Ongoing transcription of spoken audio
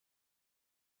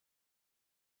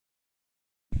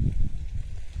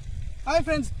Hi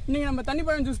friends, இன்னைக்கு நம்ம தண்ணி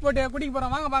பழம் ஜூஸ் போட்டு குடிக்க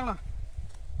போகிறோம். வாங்க பார்க்கலாம்.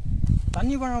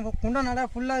 தண்ணி பழம் குண்டா நல்லா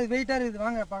ஃபுல்லாக வெயிட்டாக இருக்குது.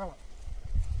 வாங்க பார்க்கலாம்.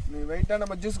 நீ வெயிட்டாக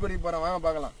நம்ம ஜூஸ் குடிக்க போகிறோம். வாங்க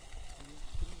பார்க்கலாம்.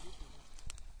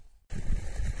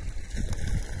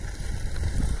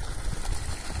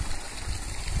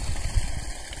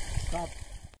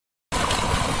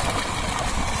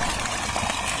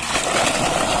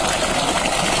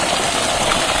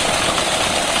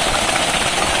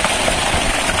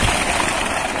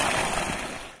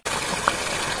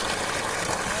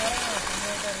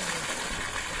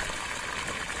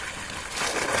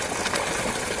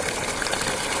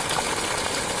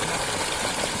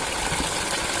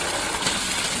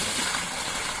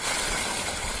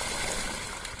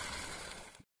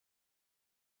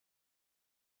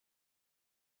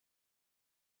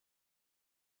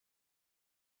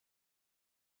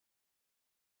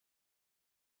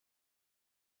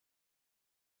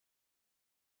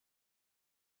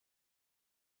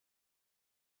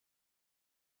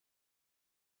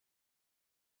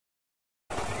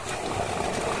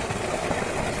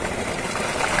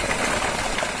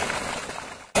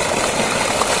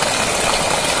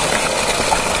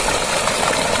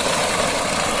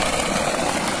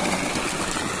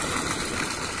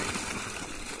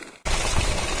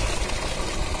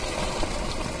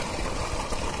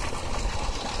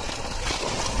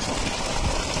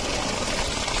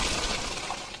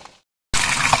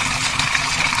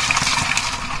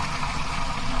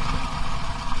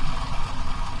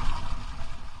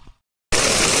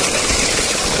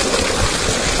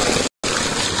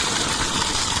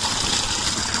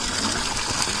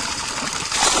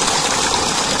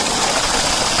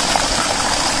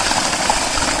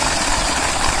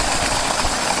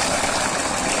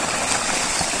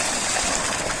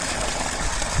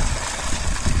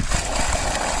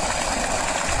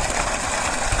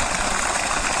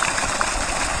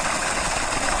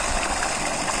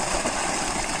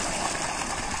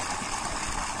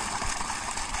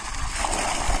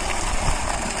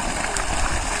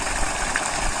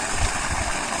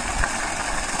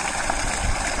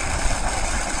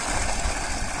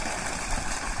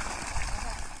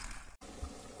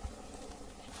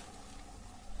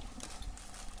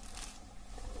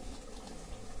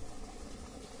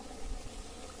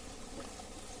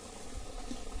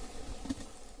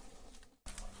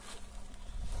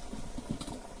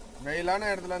 வெயிலான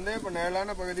இடத்துல இருந்து இப்போ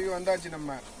நிழலான பகுதிக்கு வந்தாச்சு.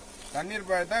 நம்ம தண்ணீர்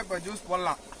பழத்தை இப்போ ஜூஸ்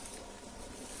போடலாம்.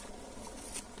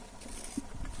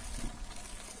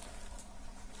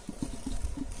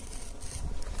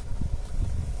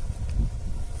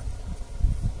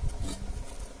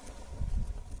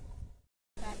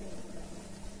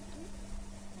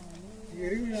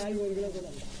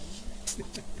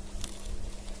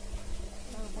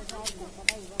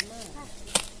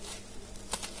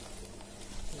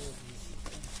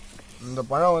 இந்த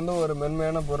பழம் வந்து ஒரு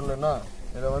மென்மையான பொருள்னா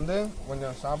இதை வந்து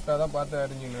கொஞ்சம் சாஃப்டாக தான் பார்த்து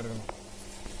அறிஞ்சின்னு இருக்கணும்.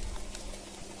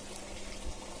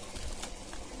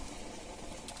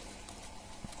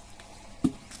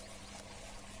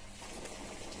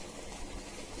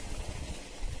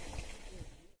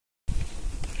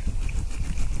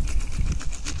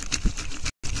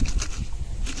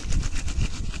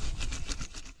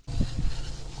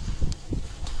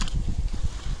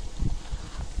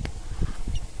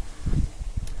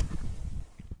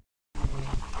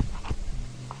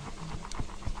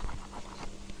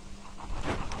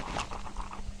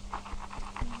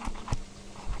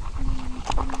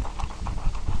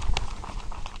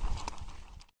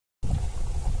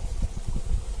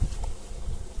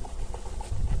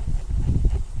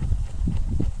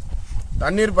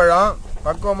 தண்ணீர் பழம்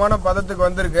பக்குவமான பதத்துக்கு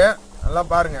வந்திருக்கு. நல்லா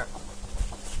பாருங்க.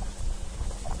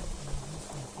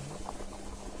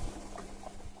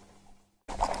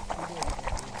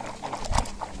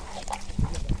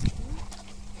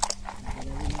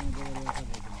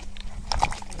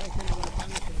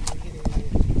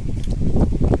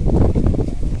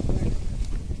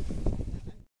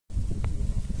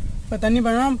 இப்போ தண்ணி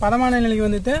பழம் பதமான நிலைக்கு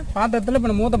வந்துட்டு பாத்திரத்தில்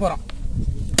இப்போ நம்ம ஊற்ற போகிறோம்.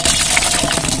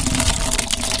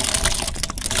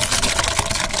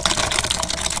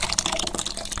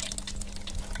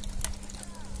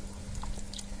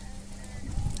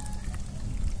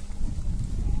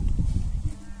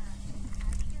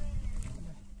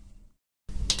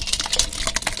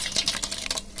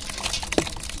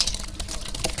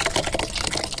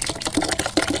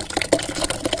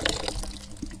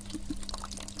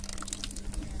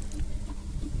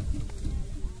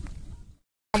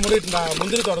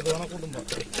 முந்திரி தோட்டத்தை வேணா கூட்டும்.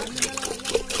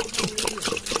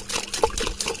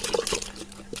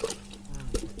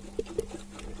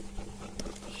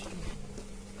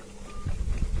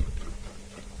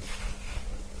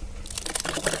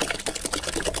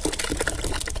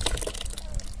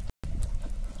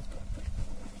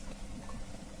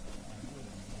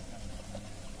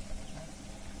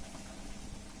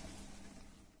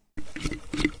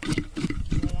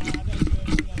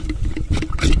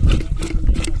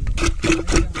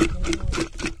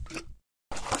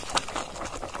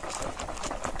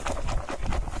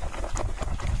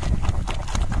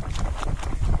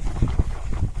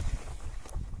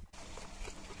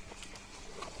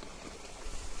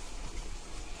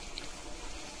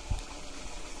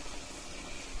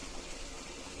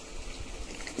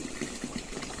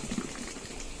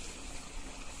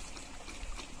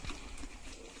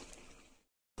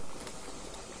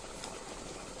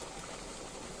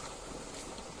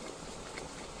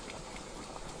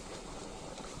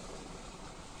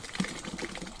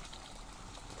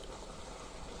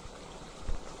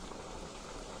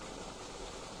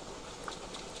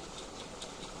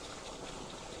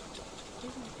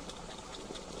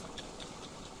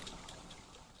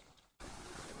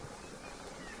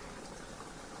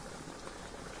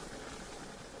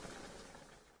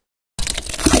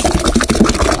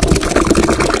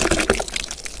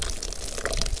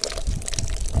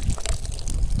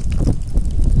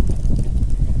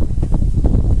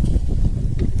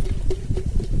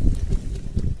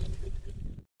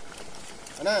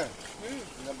 அண்ணா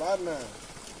இந்த பாருண்ணா,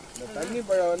 இந்த தண்ணி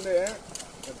பழம் வந்து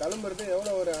இந்த தழும்புறது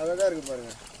எவ்வளோ ஒரு அழகாக இருக்குது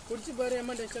பாருங்க. குடிச்சு பாரு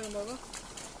எம்மா டேஸ்ட்டாக பாபா.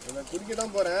 இதை குடிக்க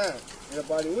தான் போகிறேன். இதை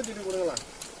பாதி ஊற்றிட்டு கொடுங்களாம்.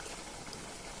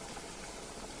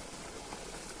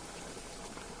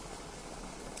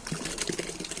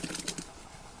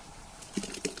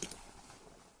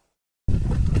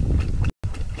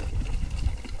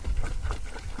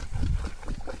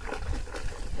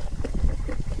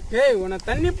 ஏய் உன்னை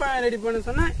தண்ணி பழம் ரெடி பண்ண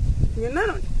சொன்னா என்ன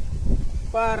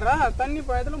பாடுறா? தண்ணி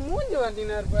பழத்துல மூஞ்சி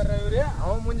வரட்டினாரு பாரு இவரு.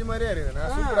 அவன் மூஞ்சி மாதிரியே இருக்குண்ணா.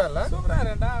 சூப்பரா இல்லை? சூப்பரா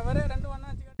இருக்கா? அவரே 2 ஒண்ணா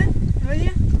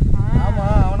வச்சுக்கிட்டு. ஆமா,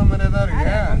 அவன மாதிரியே தான்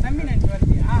இருக்கு. தம்பி நினைச்சு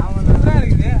வரட்டி. அவன் சூப்பரா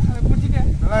இருக்குது. அதை குடிச்சிட்டு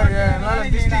நல்லா இருக்கு. நல்லா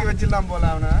டிஸ்ட்ரிக் வச்சிடலாம் போல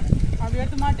அவனை. அப்படி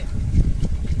எடுத்து மாட்டு.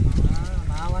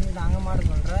 நான் வந்து அங்கே மாடு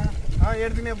சொல்கிறேன்.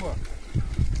 எடுத்துனே போ.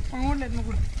 அவன் வீட்டில் எடுத்து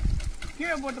கொடு.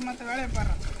 கீழே போட்டு மற்ற வேலையை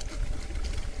பாடுறான்.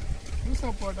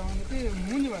 ஜூஸை போட்ட வந்துட்டு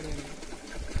மூஞ்சி வருது.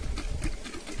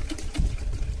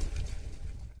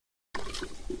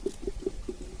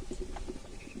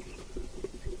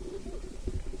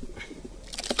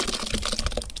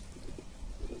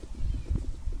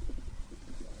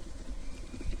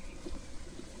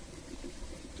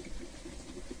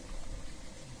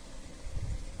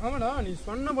 ஆமாடா, நீ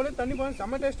சொன்ன போல தண்ணி பழம்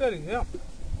செம்ம டேஸ்டா இருக்கு.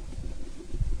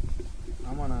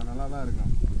 ஆமாண்ணா, நல்லா தான்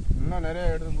இருக்கும். இன்னும்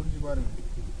நிறைய எடுத்து குடிச்சு பாருங்க.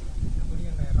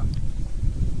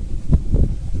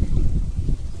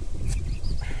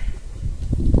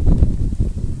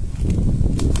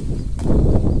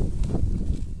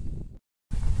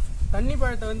 தண்ணி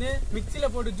பழத்தை வந்து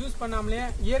மிக்சியில் போட்டு ஜூஸ் பண்ணாமலே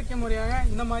இயற்கை முறையாக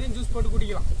இந்த மாதிரி ஜூஸ் போட்டு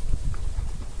குடிக்கலாம்.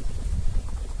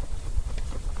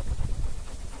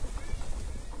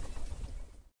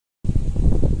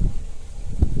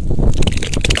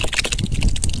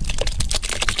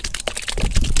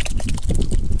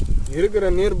 இருக்கிற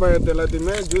நீர் பழத்தை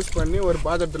எல்லாத்தையுமே ஜூஸ் பண்ணி ஒரு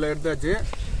பாத்திரத்தில் எடுத்தாச்சு.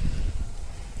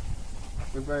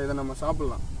 இப்போ இதை நம்ம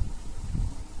சாப்பிடலாம்.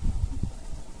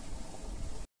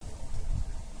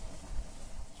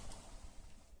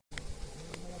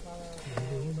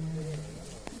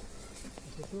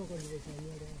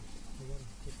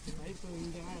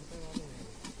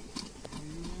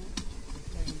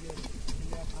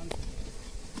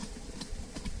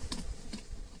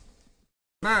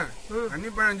 தண்ணி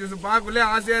பழம் ஜூஸ் பார்க்கலே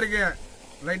ஆசையா இருக்கு.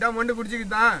 லைட்டா மொண்டு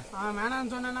குடிச்சுக்கிட்டான்.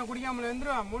 வேணான்னு சொன்னா குடிக்காமல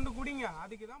இருந்துருவா. மொண்டு குடிங்க.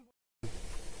 அதுக்கு தான்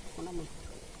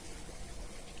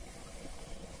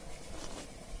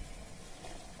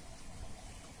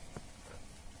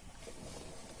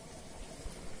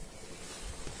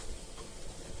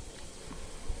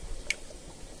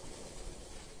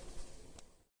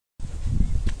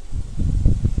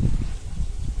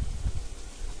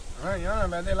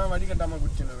ஏன் விதையெல்லாம் வடிகட்டாம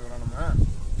குடிச்சுன்னு இருக்கிறோம் நம்ம.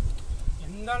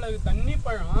 எந்த அளவுக்கு தண்ணி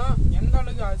பழம் எந்த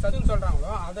அளவுக்கு சத்துன்னு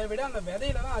சொல்றாங்களோ அதை விட அந்த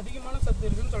விதையில தான் அதிகமான சத்து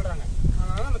இருக்குன்னு சொல்றாங்க.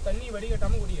 அதனால நம்ம தண்ணி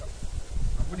வடிகட்டாம குடிக்கிறோம்.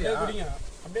 அப்படியே குடிங்க,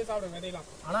 அப்படியே சாப்பிடுங்க விதையெல்லாம்.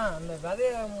 ஆனால் அந்த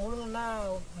விதையை முழுங்கன்னா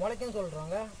முளைக்குன்னு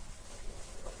சொல்கிறாங்க.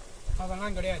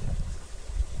 அதெல்லாம் கிடையாது.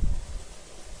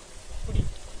 குடி.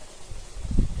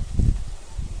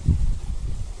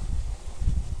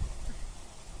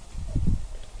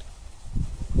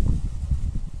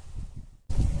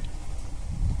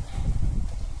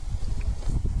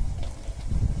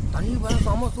 தண்ணி பழம்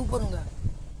செம்ம சூப்பருங்க.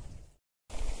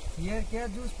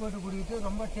 இயற்கையாக ஜூஸ் போட்டு குடிக்கிட்டு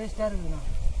ரொம்ப டேஸ்ட்டாக இருக்குதுண்ணா.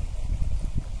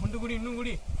 முண்டு குடி, இன்னும்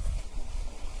குடி.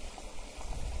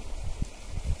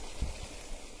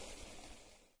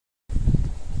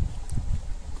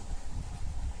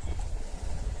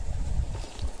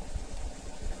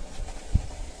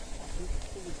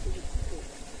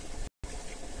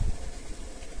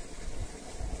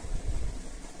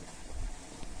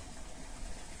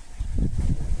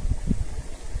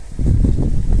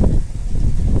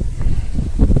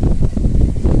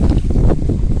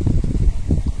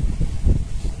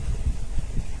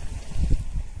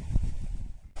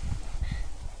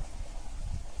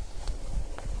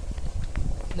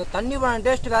 இந்த தண்ணி பழம்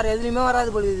டேஸ்ட் வேறு எதுலையுமே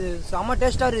வராது போல. இது செம்ம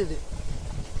டேஸ்ட்டாக இருக்குது.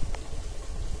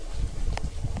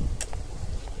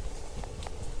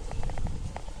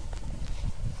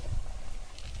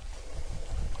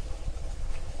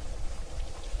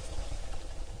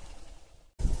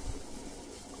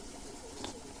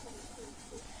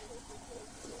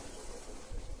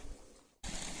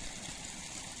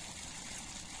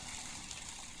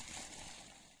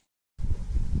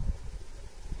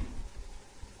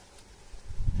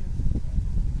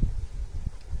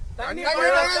 தண்ணி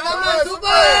பழம்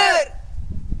சூப்பர்.